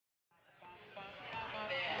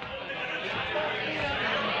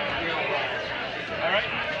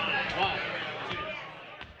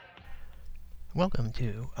Welcome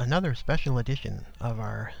to another special edition of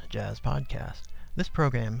our jazz podcast. This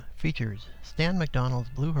program features Stan McDonald's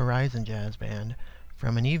Blue Horizon Jazz Band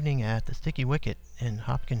from an evening at the Sticky Wicket in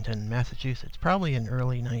Hopkinton, Massachusetts, probably in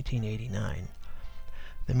early 1989.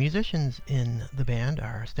 The musicians in the band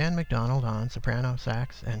are Stan McDonald on soprano,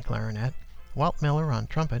 sax, and clarinet, Walt Miller on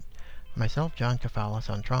trumpet, myself, John Kafalis,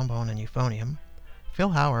 on trombone and euphonium, Phil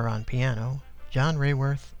Hauer on piano, John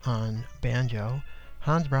Rayworth on banjo,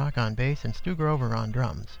 Hans Brock on bass, and Stu Grover on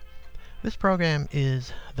drums. This program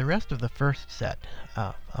is the rest of the first set,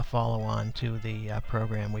 a follow-on to the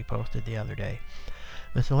program we posted the other day.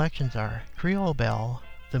 The selections are Creole Belle,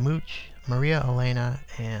 The Mooch, Maria Elena,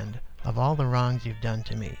 and Of All the Wrongs You've Done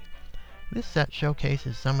to Me. This set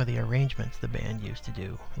showcases some of the arrangements the band used to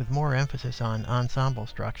do, with more emphasis on ensemble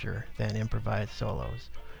structure than improvised solos.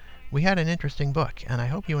 We had an interesting book, and I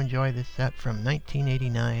hope you enjoy this set from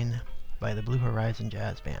 1989 by the Blue Horizon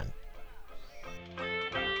Jazz Band.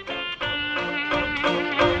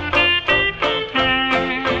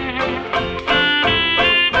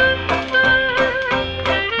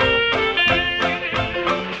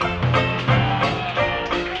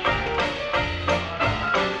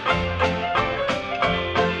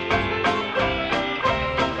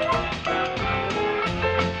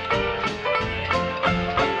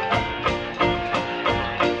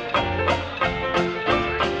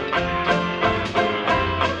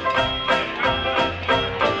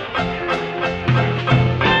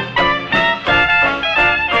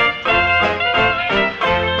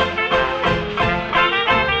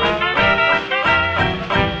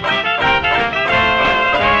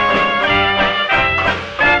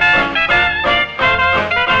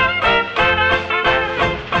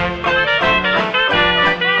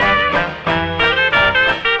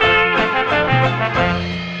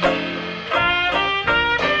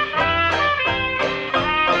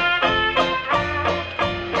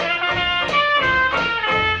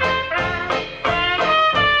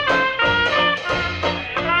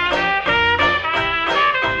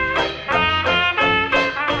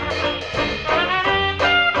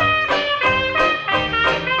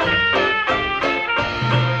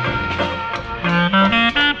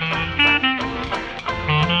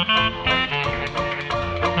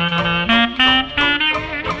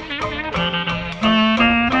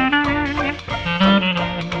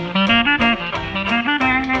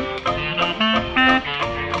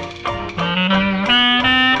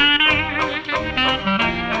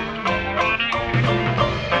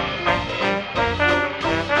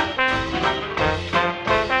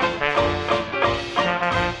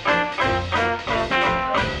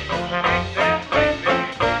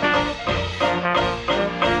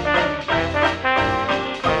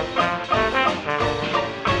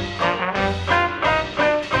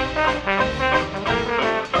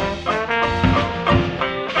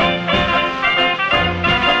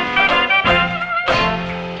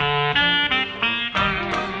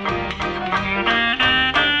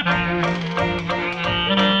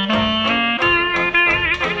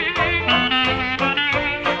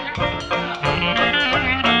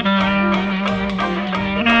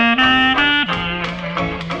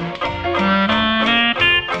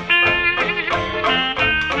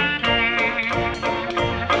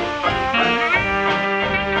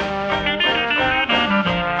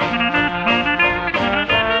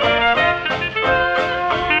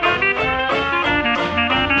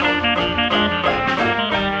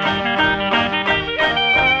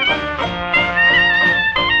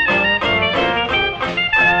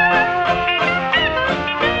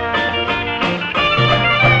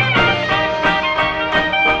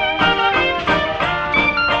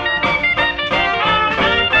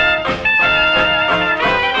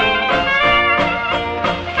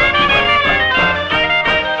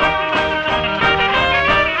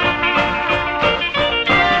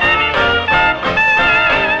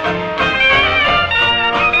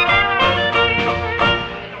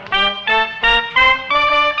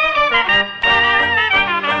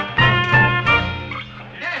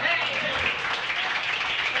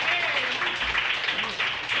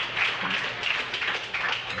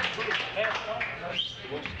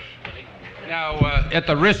 At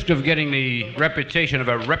the risk of getting the reputation of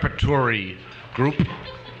a repertory group,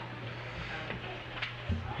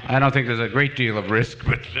 I don't think there's a great deal of risk,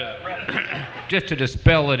 but just to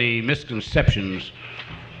dispel any misconceptions,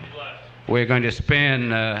 we're going to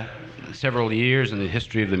span several years in the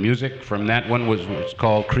history of the music. From that one was what's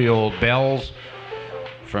called Creole Bells,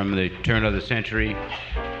 from the turn of the century,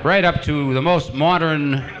 right up to the most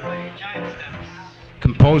modern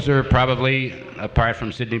composer, probably, apart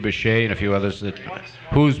from Sidney Bechet and a few others,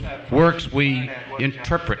 whose works we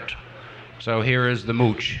interpret So here is The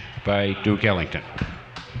Mooch by Duke Ellington.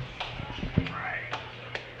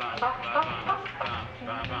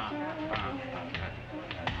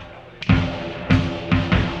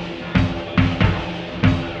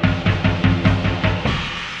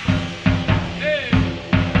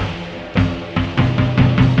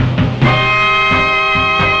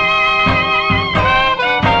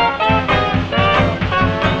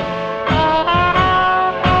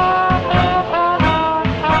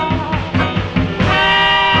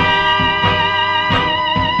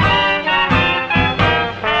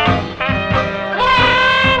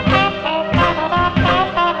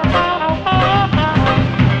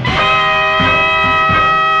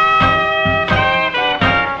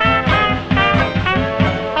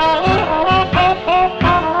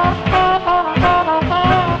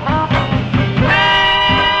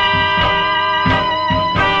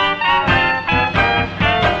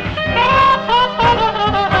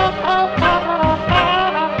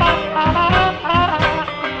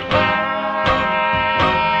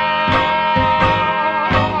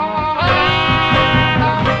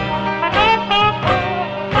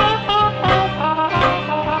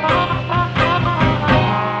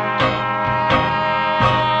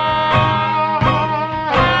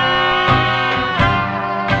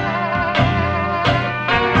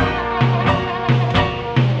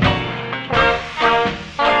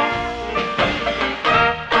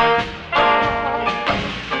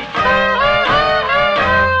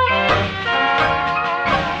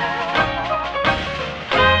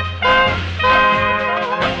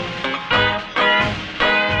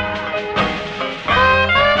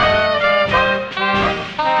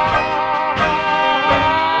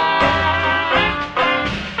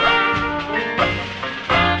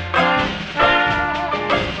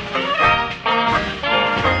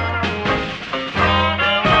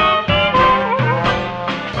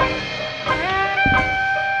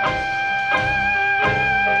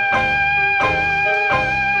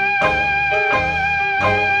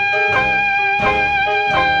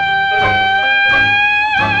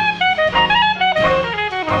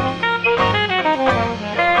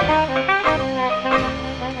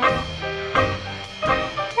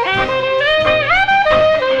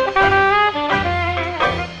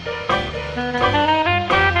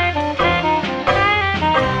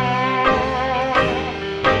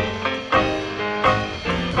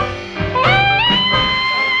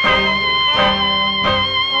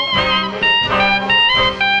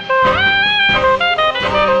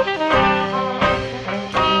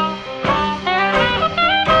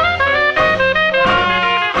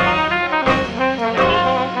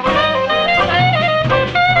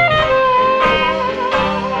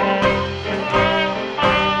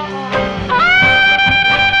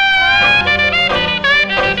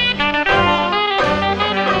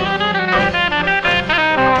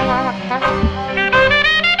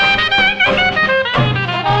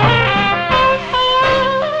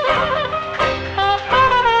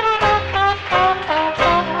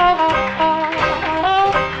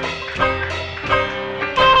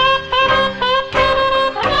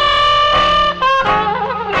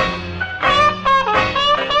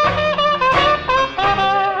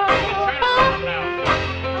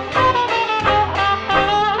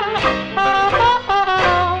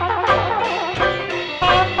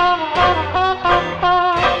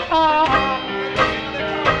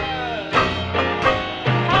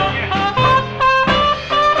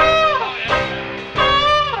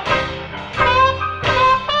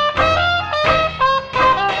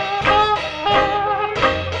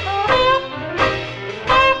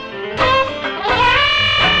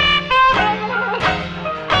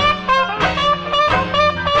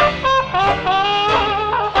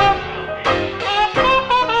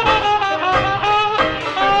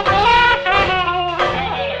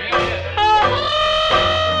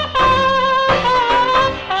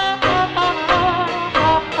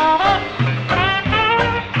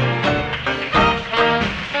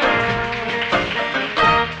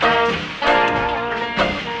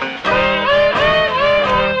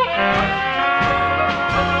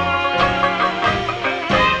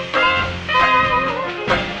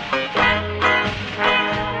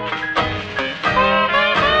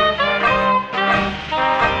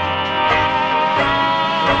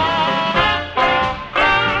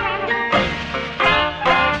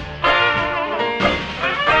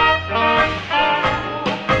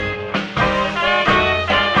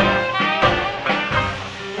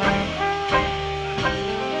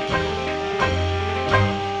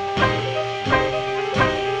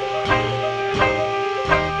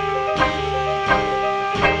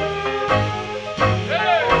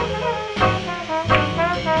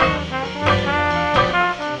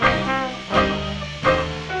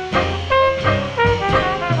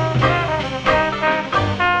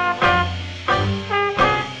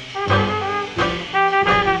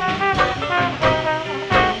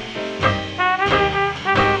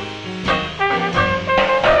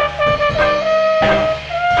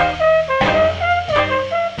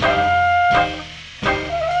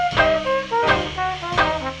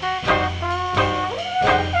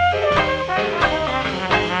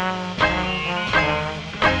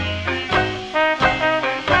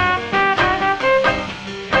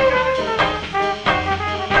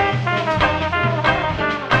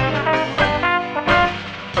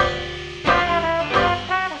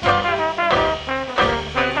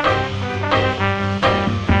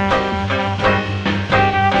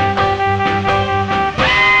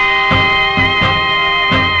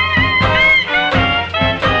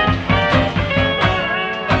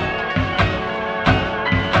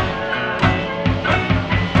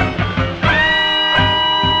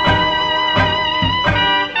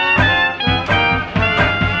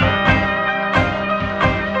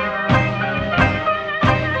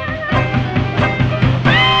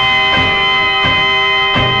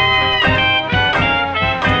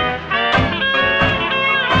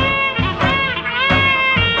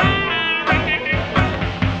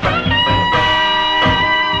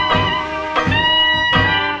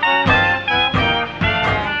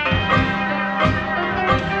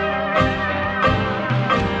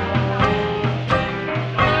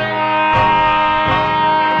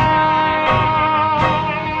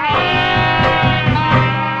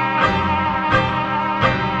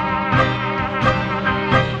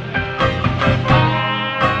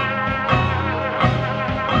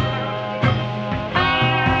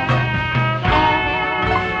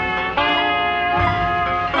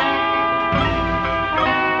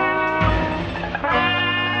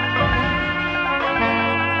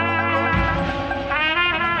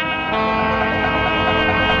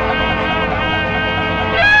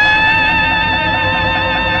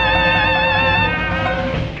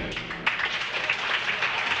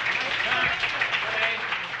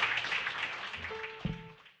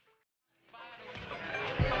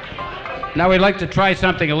 Now we'd like to try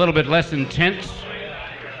something a little bit less intense,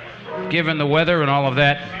 given the weather and all of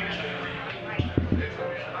that.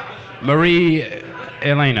 Marie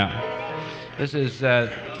Elena. This is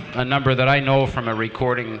a number that I know from a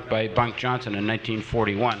recording by Bunk Johnson in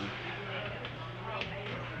 1941.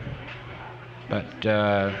 But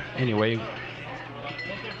anyway,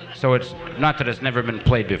 so it's not that it's never been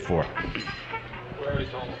played before.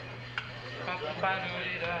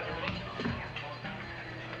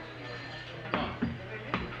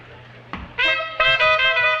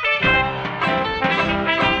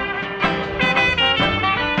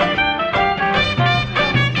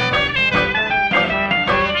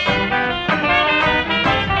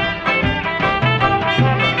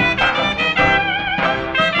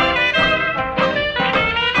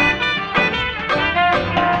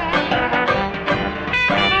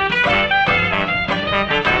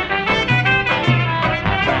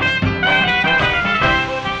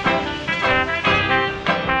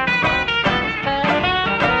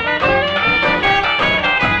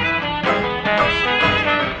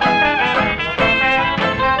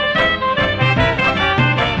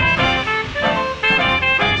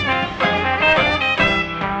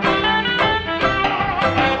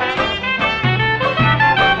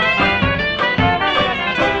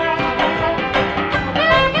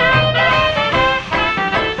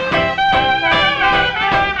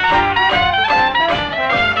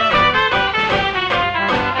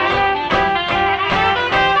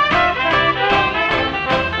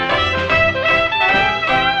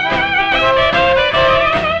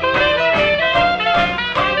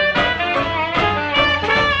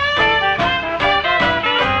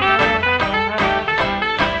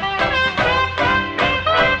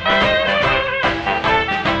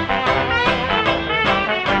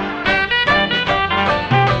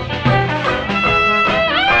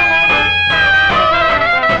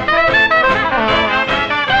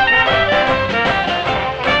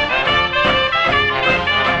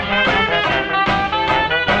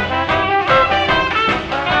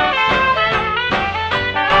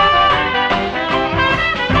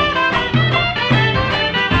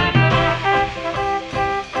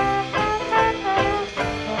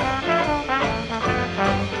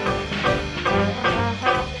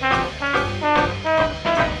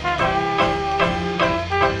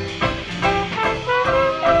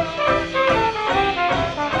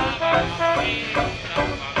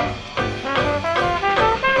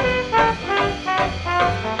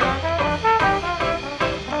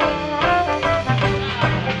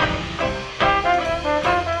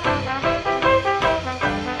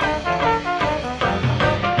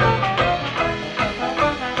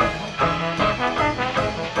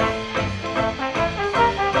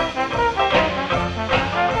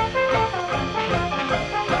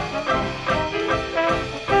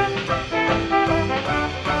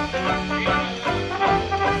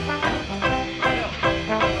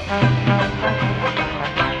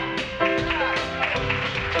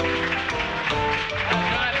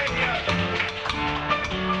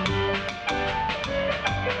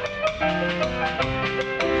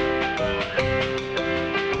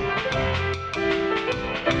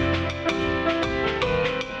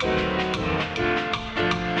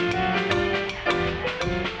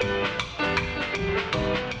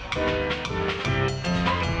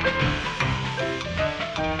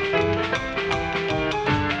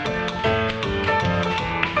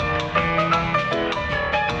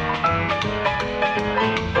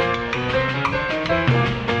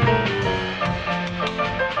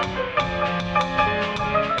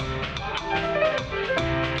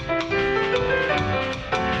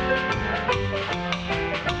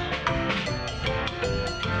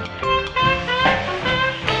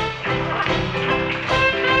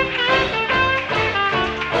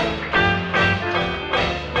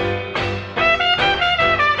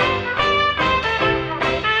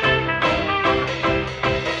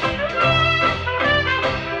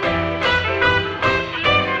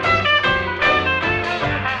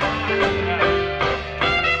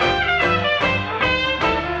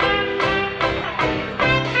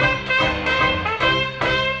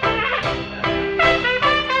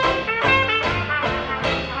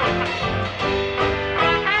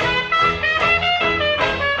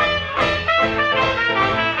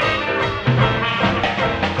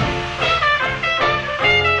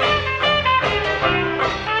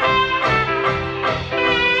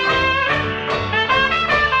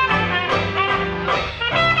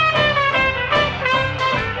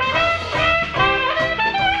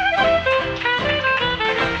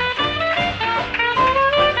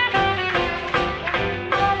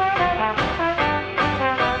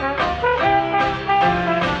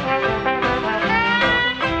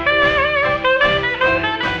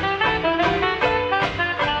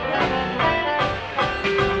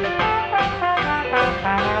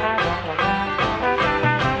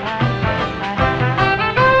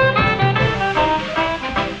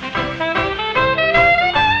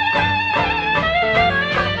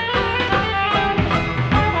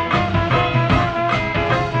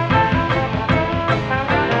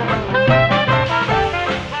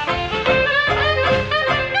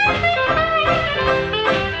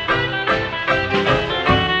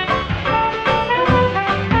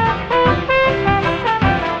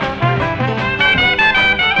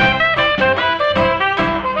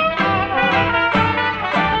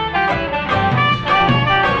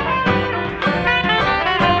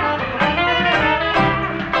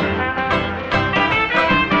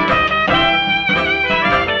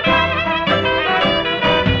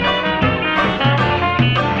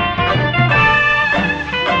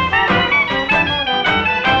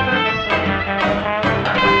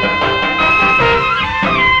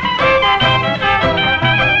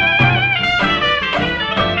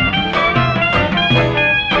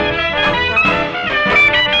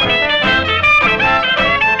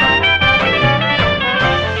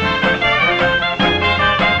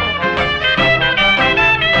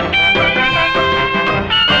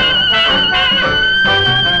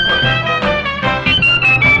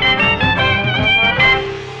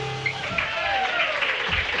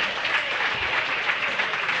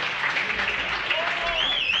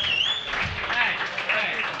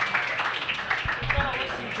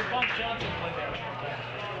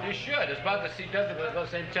 does it with the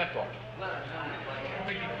same tempo.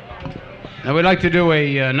 Now we'd like to do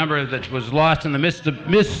a number that was lost in the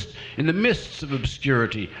mists of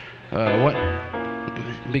obscurity.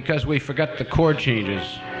 Because we forgot the chord changes.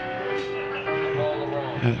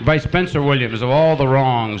 By Spencer Williams, Of All the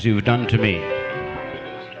Wrongs You've Done to Me.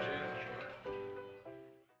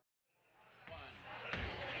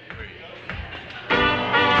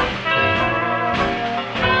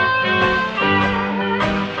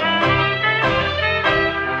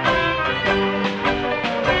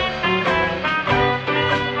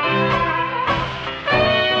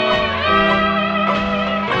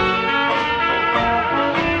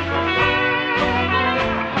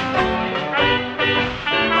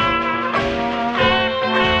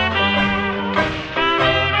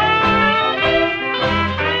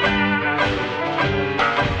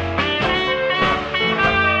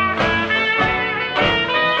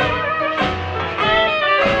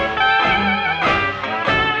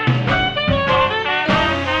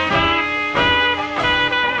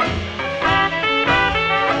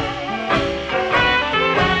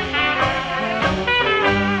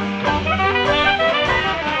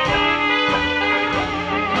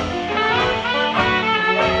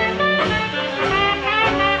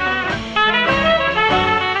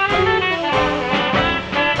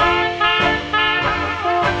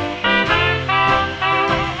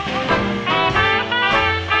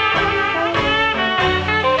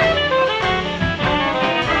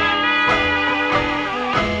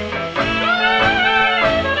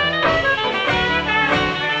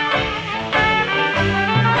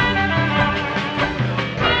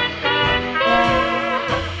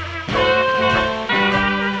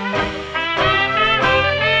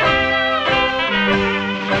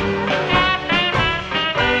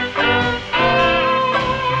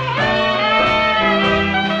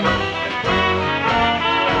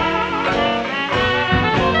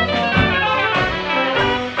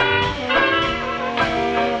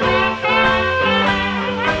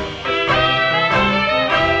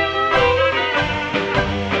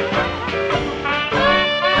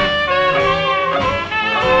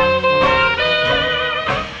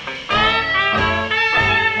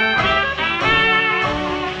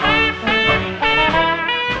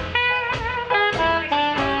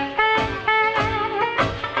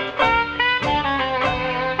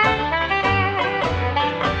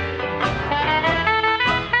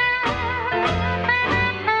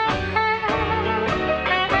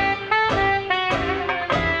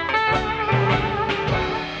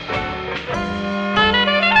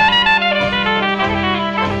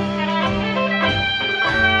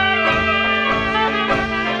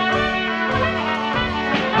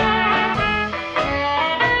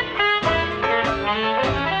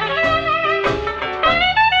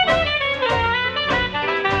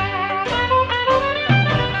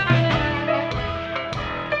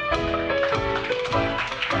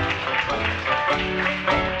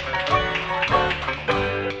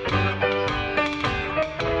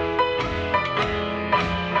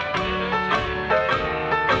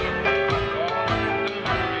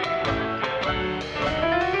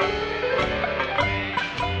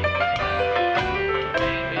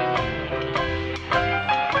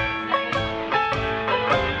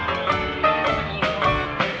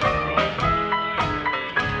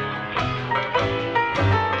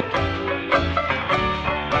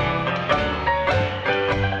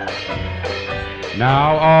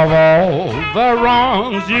 Now of all the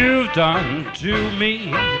wrongs you've done to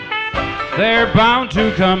me, they're bound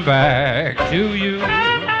to come back to you.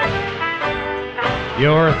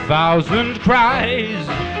 Your thousand cries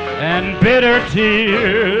and bitter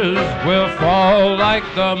tears will fall like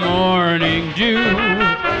the morning dew.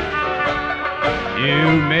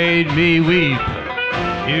 You made me weep,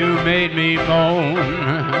 you made me moan.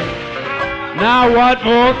 Now what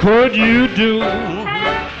more could you do?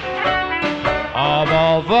 Of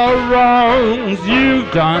all the wrongs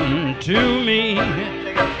you've done to me,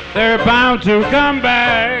 they're bound to come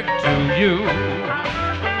back to you.